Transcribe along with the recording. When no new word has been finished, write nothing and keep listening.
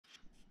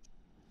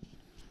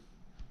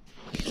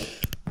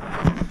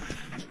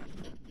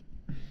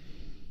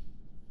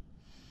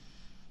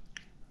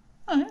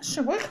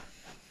should work.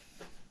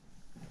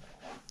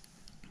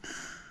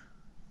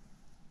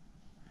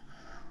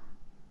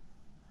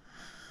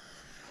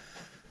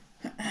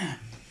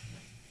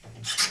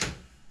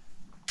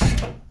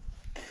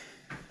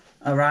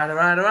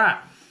 Alright.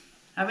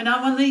 Haven't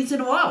done one of these in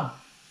a while.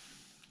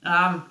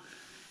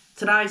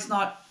 Today's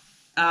not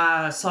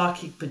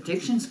psychic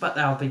predictions, but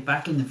they'll be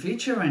back in the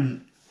future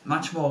and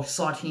much more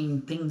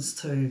exciting things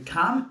to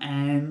come.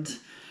 And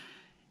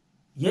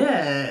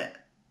yeah,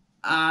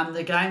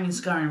 the game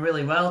is going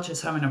really well,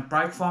 just having a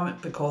break from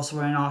it because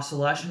we're in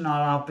isolation.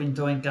 I've been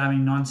doing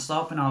gaming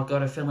non-stop and I've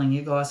got a feeling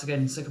you guys are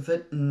getting sick of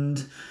it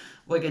and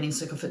we're getting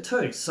sick of it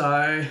too.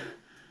 So,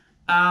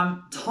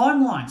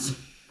 timelines.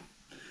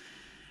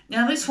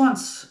 Now this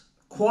one's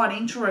quite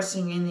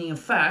interesting in the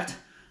fact,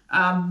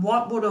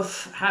 what would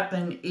have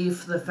happened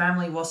if the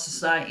family was to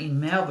stay in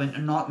Melbourne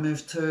and not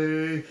move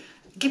to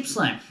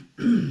Gippsland?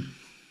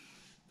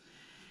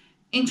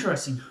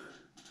 Interesting.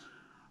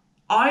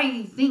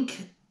 I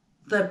think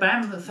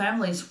the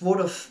families would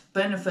have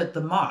benefited the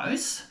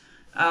most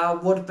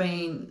would have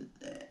been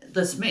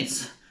the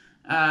Smiths,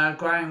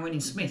 Gray and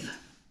Winnie Smith.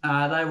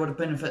 They would have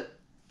benefited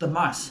the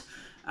most.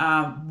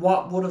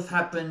 What would have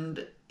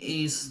happened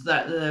is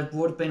that there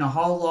would have been a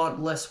whole lot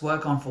less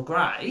work on for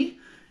Gray,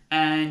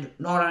 and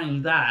not only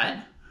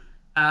that,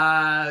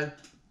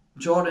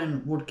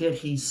 Jordan would get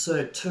his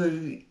Cert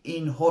 2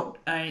 in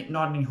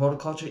not in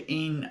horticulture,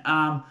 in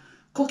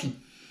cooking.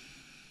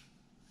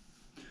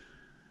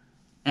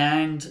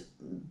 And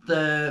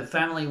the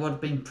family would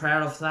have been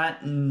proud of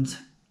that, and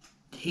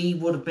he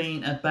would have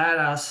been a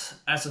badass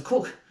as a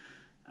cook.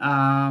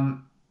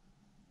 And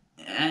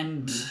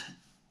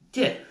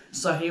yeah,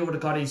 so he would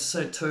have got his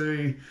Cert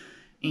 2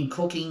 in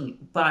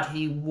cooking, but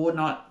he would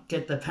not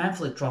get the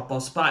pamphlet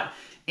drop-offs. But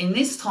in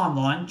this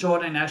timeline,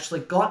 Jordan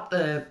actually got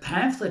the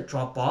pamphlet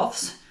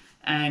drop-offs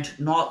and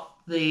not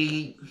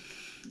the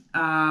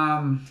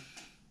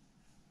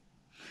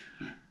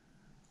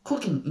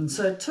cooking in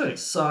Cert 2.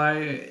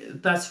 So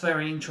that's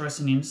very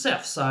interesting in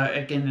itself. So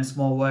again, there's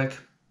more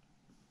work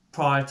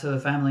prior to the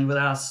family with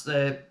us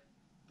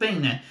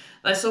being there.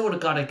 They still would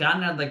have got a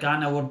gunner. The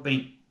gunner would have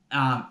been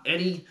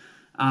Eddie.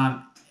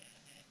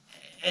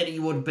 Eddie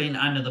would have been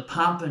under the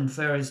pump and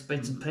various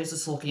bits and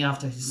pieces looking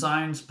after his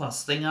own,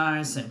 plus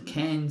Thingos and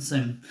Kens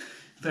and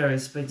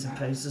various bits and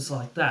pieces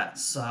like that.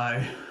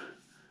 So,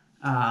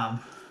 yeah,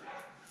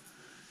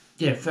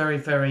 very,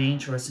 very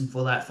interesting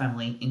for that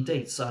family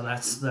indeed. So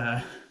that's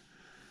the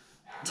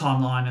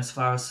timeline as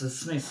far as the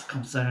Smiths are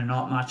concerned, and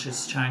not much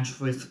has changed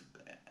with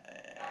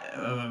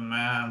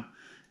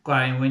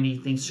Gray and Winnie.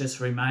 Things just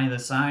remain the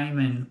same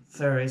and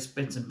various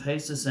bits and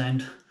pieces,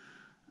 and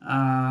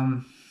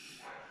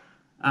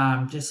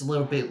just a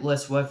little bit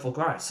less work for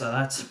Gray. So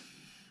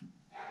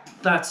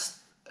that's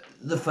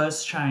the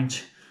first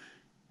change.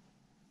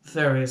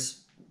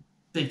 Various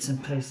bits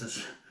and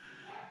pieces.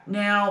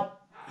 Now,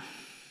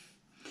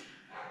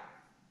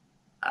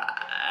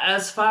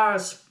 as far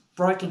as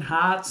broken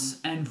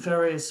hearts and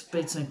various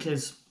bits and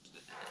pieces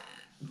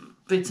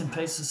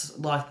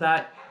like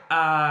that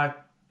are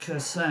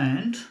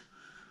concerned,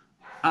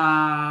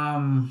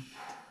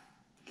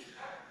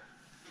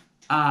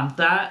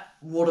 that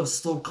would have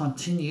still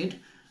continued.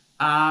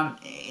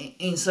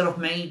 Instead of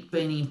me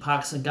being in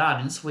Parks and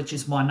Gardens, which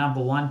is my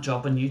number one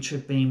job, and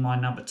YouTube being my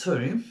number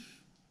two,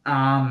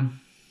 I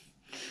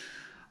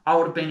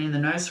would have been in the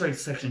nursery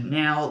section.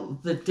 Now,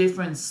 the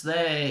difference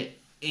there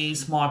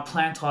is my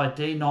plant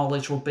ID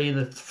knowledge will be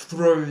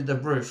through the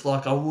roof.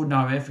 Like, I would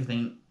know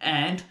everything.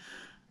 And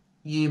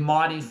you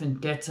might even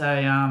get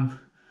a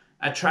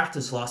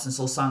tractor's license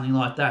or something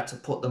like that to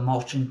put the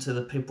mulch into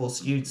the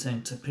people's utes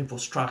and to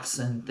people's trucks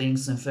and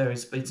things and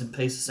various bits and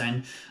pieces,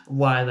 and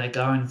where they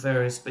go in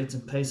various bits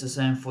and pieces,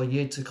 and for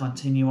you to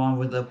continue on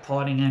with the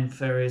potting and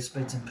various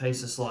bits and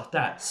pieces like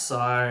that.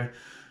 So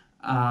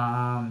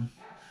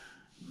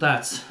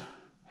that's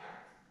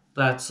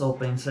all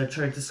being said.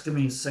 True, just give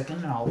me a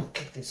second, I'll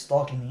kick this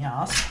dog in the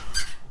ass.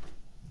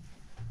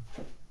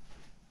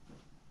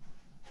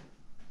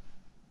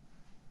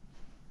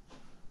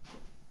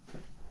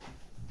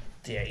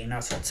 Yeah, he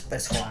knows what's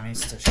best for him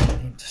is to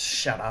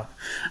shut up.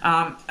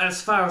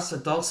 As far as the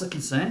dogs are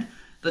concerned,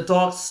 the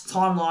dogs'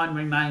 timeline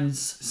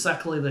remains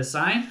exactly the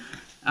same.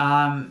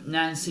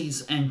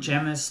 Nancy's and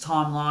Gemma's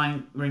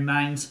timeline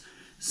remains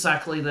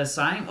exactly the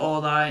same,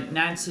 although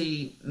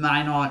Nancy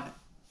may not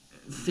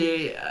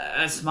fear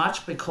as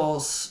much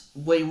because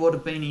we would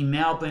have been in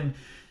Melbourne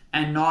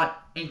and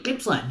not in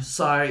Gippsland.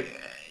 So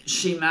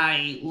she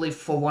may live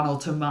for 1 or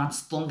 2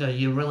 months longer.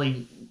 You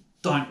really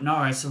don't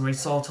know as a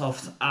result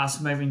of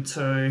us moving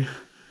to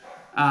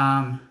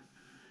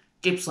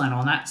Gippsland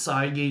on that.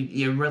 So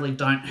you really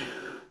don't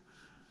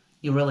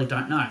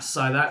know.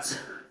 So that's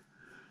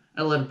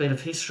a little bit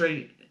of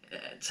history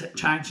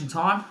change in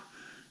time.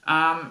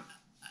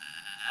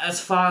 As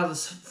far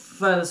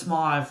as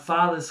my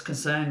father's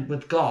concerned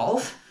with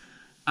golf,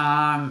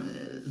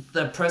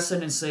 the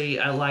presidency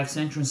at Lakes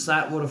Entrance,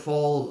 that would have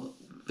all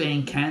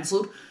been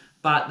cancelled,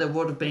 but there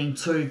would have been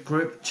 2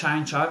 group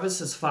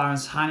changeovers as far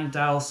as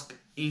Honeydale's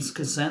is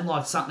concerned.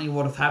 Like something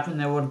would have happened,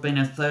 there would have been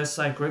a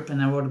Thursday group and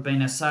there would have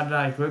been a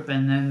Saturday group,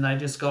 and then they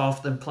just go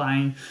off and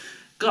playing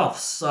golf.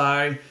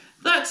 So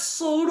that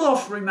sort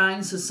of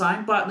remains the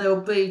same, but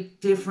there'll be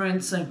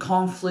difference and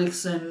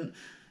conflicts and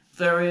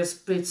various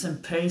bits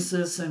and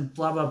pieces and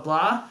blah blah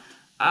blah.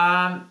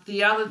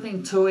 The other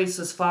thing too is,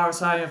 as far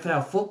as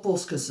AFL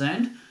football's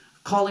concerned,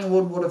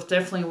 Collingwood would have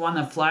definitely won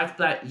the flag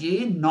that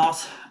year,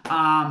 not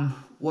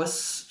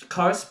West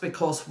Coast,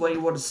 because we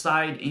would have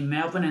stayed in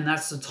Melbourne, and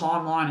that's the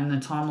timeline, and the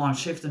timeline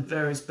shift in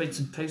various bits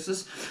and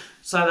pieces.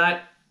 So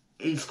that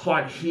is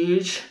quite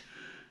huge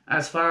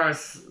as far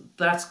as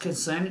that's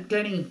concerned.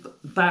 Getting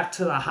back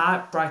to the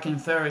heartbreak in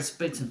various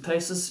bits and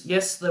pieces,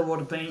 yes, there would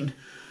have been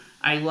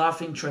a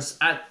love interest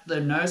at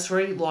the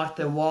nursery like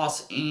there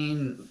was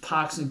in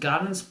Parks and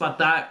Gardens, but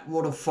that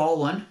would have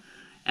fallen,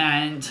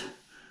 and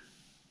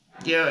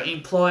your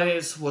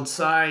employers would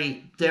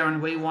say,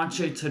 Darren, we want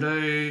you to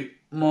do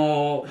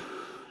more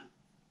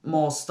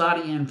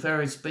study and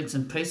various bits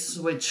and pieces,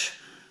 which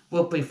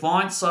will be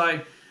fine.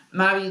 So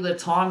maybe the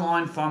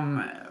timeline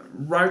from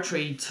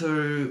Rotary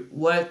to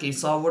work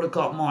is I would have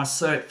got my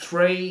Cert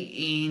 3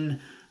 in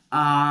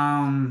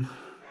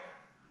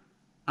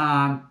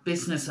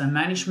business and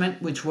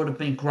management, which would have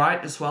been great,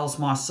 as well as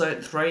my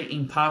Cert 3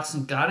 in Parks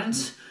and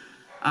Gardens.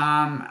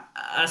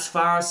 As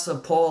far as the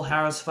Paul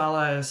Harris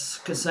fellow is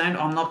concerned,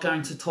 I'm not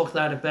going to talk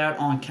that about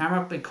on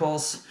camera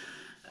because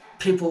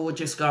people would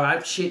just go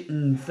apeshit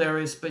and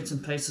various bits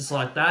and pieces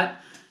like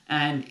that.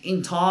 And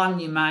in time,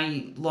 you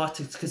may like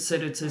to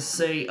consider to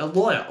see a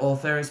lawyer or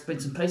various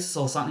bits and pieces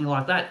or something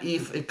like that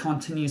if it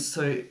continues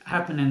to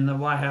happen in the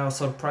way how it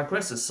sort of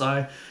progresses.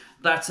 So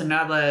that's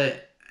another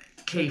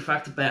key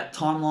fact about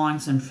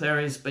timelines and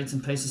various bits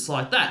and pieces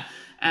like that.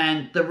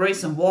 And the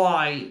reason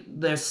why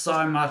there's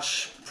so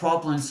much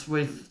problems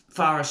with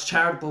far as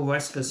charitable work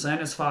is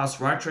concerned, as far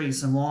as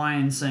Rotaries and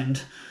Lions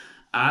and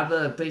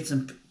other bits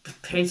and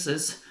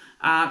pieces,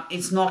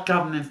 it's not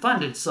government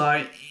funded.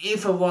 So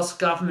if it was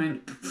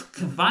government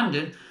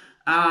funded,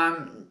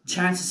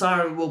 chances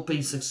are it will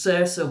be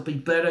success, it'll be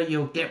better,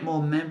 you'll get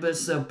more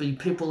members, there'll be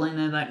people in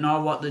there that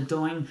know what they're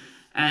doing,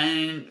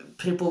 and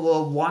people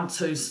will want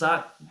to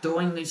start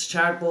doing these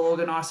charitable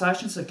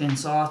organisations again.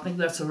 So I think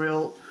that's a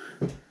real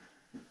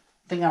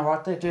thing I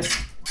right there. Just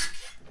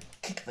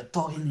kick the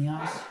dog in the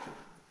ass.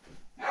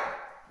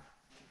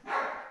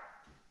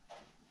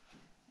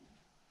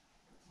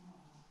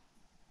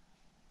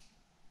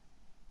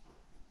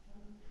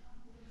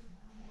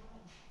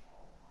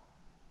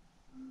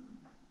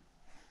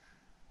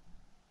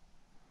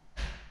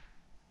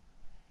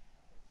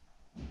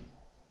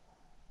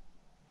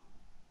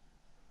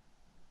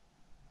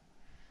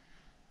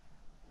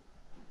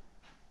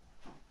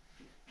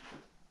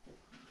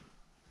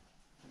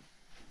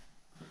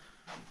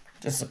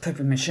 Just a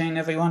poopy machine,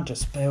 everyone.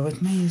 Just bear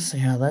with me. See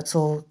how that's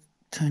all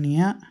turning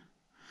out.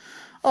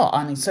 Oh,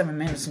 only 7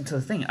 minutes into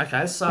the thing.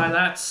 Okay, so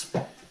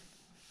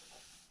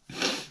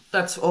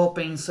that's all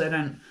being said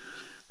and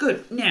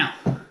good. Now,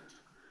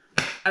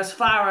 as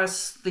far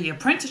as the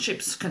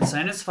apprenticeship's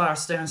concerned, as far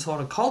as Darren's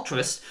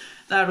horticulturist,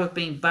 that would have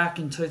been back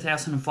in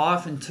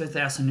 2005 and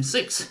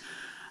 2006.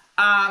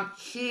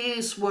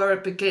 Here's where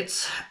it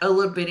gets a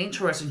little bit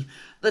interesting.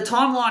 The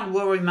timeline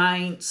will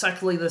remain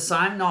exactly the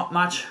same. Not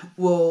much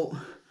will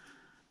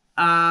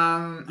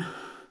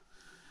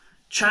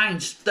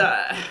change.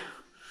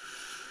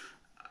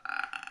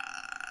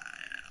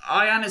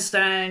 I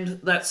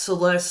understand that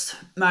Celeste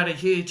made a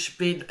huge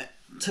bid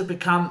to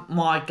become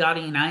my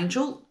guardian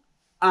angel.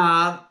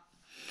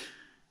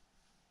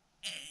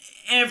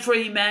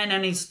 Every man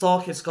and his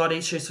dog has got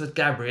issues with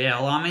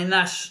Gabrielle. I mean,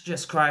 that's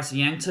just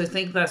crazy. And to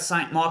think that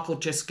St. Michael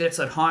just gets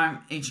at home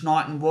each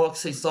night and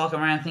walks his dog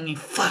around thinking,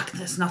 fuck,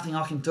 there's nothing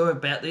I can do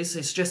about this.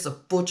 It's just a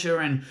butcher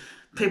and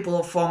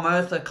people from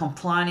Earth are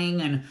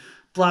complaining and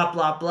blah,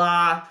 blah,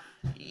 blah.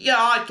 Yeah,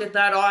 I get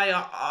that.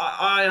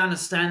 I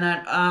understand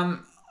that.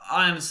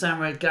 I understand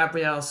where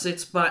Gabrielle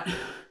sits, but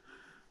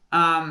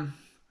I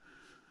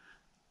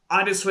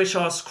just wish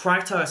I was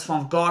Kratos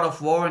from God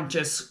of War and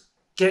just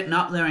getting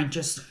up there and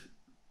just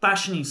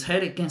bashing his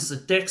head against the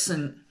decks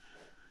and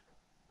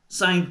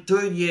saying,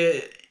 dude,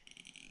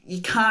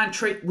 you can't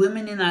treat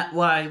women in that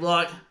way.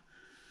 Like,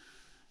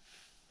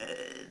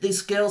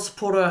 this girl's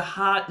put her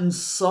heart and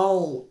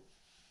soul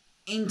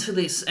into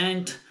this,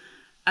 and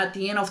at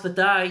the end of the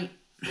day,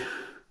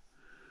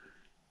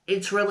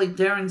 it's really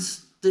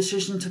Darren's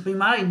decision to be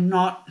made,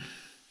 not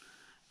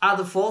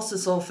other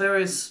forces or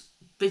various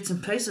bits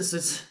and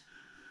pieces.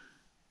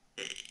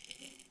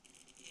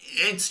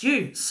 It's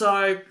you.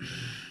 So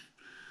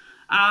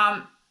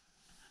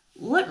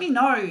let me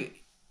know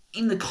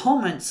in the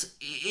comments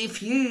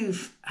if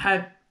you've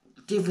had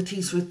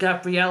difficulties with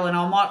Gabrielle, and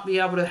I might be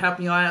able to help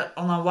you out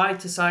on the way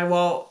to say,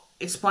 well,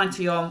 explain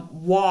to you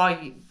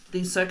why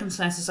these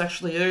circumstances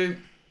actually do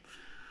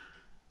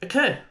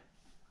occur.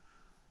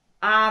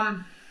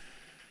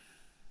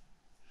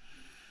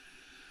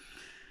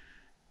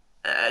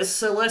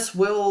 Celeste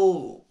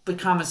will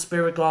become a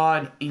spirit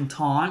guide in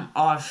time.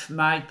 I've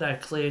made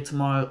that clear to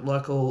my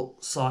local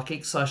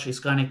psychic, so she's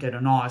going to get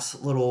a nice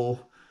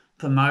little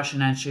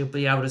promotion and she'll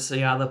be able to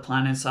see other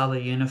planets, other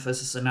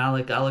universes, and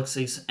other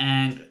galaxies,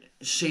 and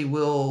she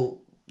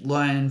will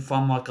learn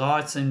from my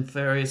guides and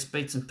various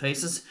bits and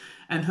pieces.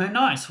 And who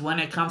knows, when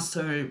it comes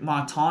to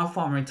my time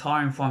from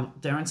retiring from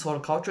Darren's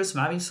Horticulturist,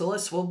 maybe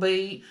Celeste will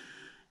be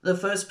the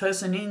first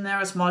person in there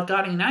as my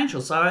guardian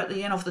angel. So at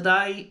the end of the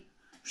day,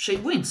 she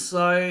wins.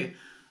 So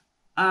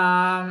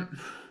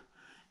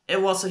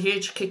it was a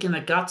huge kick in the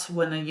guts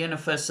when the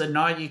universe said,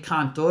 no, you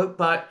can't do it.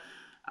 But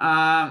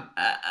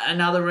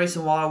another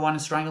reason why I want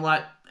to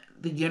strangulate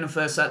the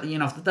universe at the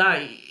end of the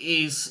day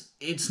is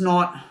it's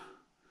not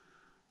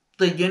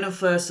the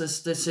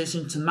universe's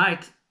decision to make.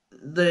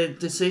 The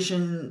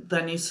decision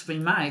that needs to be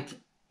made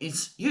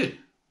is you,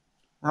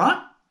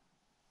 right?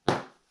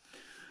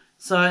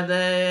 So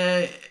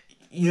there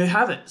you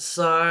have it.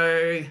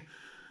 So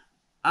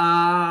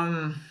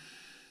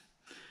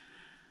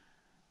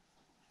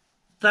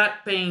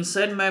that being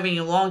said, moving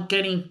along,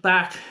 getting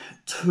back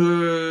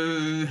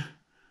to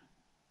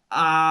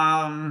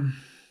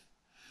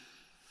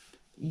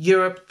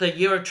Europe, the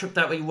Euro trip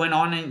that we went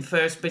on in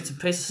first bits and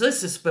pieces.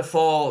 This is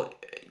before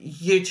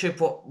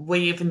YouTube, we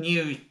even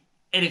knew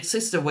it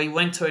existed. We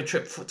went to a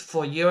trip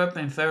for Europe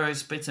and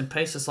various bits and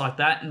pieces like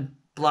that and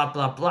blah,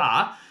 blah,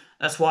 blah.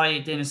 That's why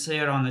you didn't see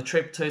it on the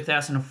trip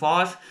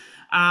 2005.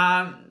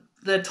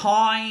 The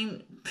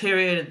time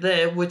period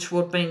there, which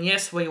would have been,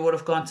 yes, we would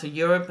have gone to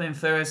Europe and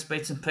various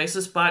bits and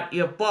pieces, but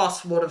your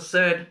boss would have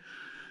said,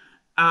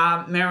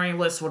 Mary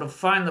Liz would have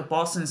phoned the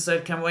boss and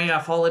said, can we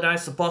have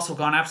holidays? The boss would have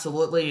gone,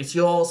 absolutely, it's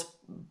yours,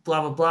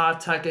 blah, blah, blah,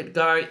 take it,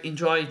 go,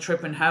 enjoy your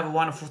trip and have a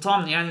wonderful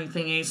time. The only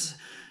thing is,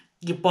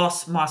 your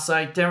boss might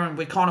say, Darren,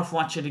 we kind of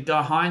want you to go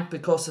home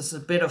because there's a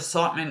bit of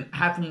excitement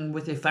happening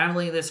with your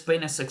family. There's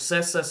been a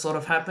success that sort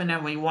of happened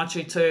and we want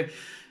you to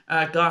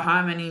go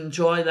home and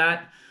enjoy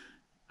that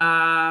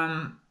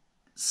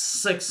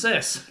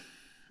success.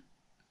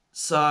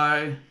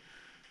 So,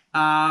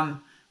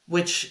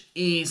 which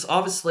is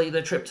obviously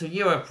the trip to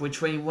Europe,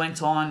 which we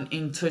went on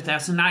in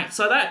 2008.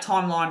 So that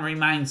timeline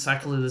remains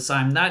exactly the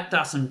same. That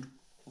doesn't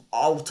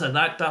alter.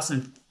 That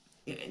doesn't,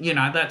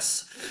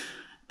 that's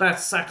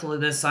exactly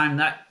the same.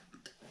 That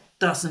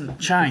doesn't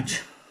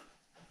change.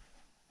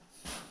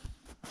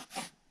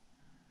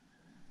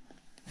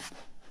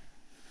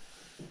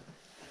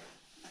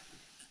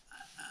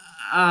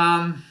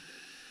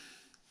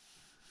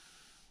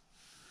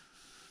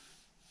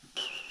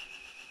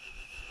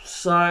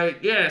 So,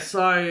 yeah,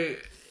 so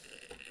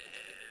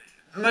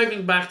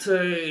moving back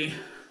to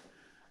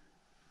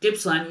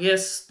Gippsland,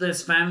 yes,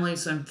 there's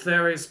families and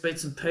various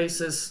bits and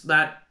pieces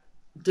that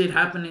did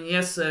happen, and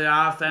yes, there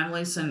are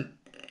families and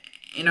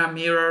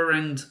Mirror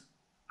and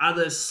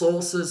other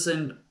sources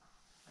and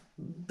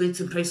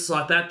bits and pieces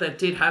like that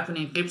did happen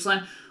in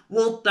Gippsland.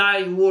 What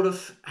they would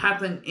have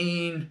happened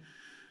in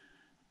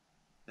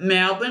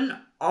Melbourne,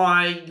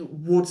 I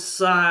would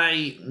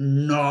say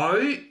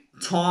no.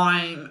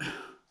 Time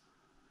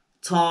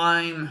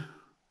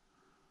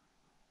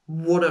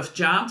would have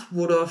jumped,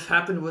 would have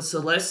happened with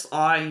Celeste.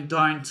 I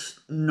don't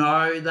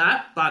know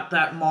that, but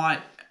that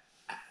might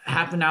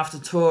happen after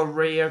two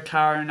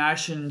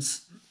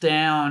reincarnations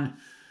down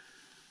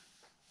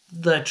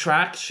the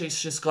track. She's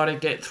just got to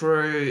get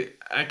through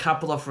a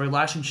couple of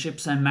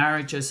relationships and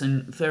marriages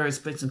and various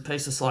bits and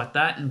pieces like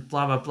that and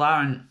blah, blah,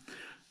 blah,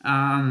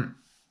 and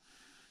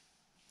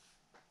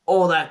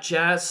all that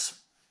jazz.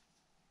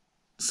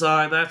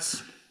 So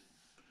that's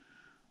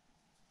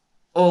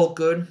all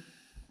good.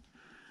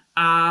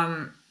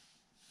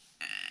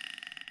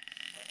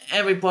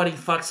 Everybody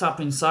fucks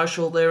up in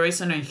social. There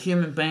isn't a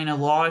human being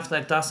alive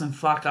that doesn't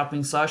fuck up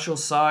in social,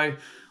 so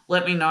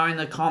let me know in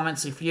the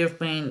comments if you've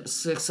been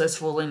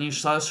successful in your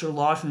social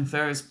life in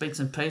various bits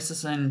and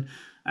pieces, and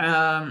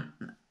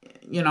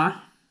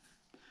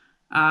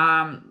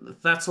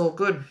that's all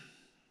good.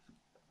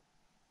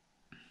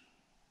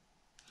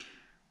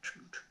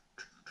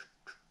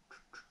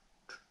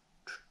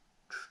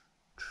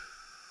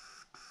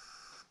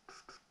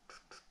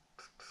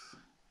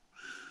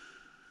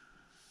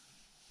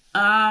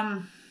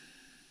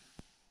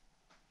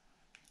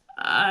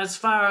 As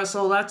far as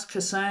all that's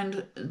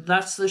concerned,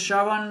 that's the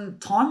show on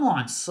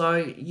timelines. So,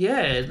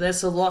 yeah,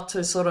 there's a lot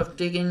to sort of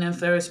dig in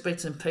various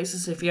bits and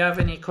pieces. If you have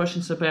any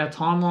questions about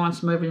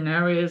timelines, moving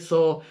areas,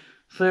 or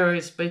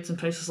various bits and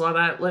pieces like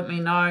that, let me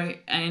know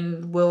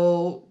and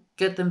we'll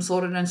get them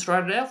sorted and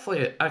straightened out for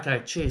you.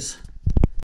 Okay, cheers.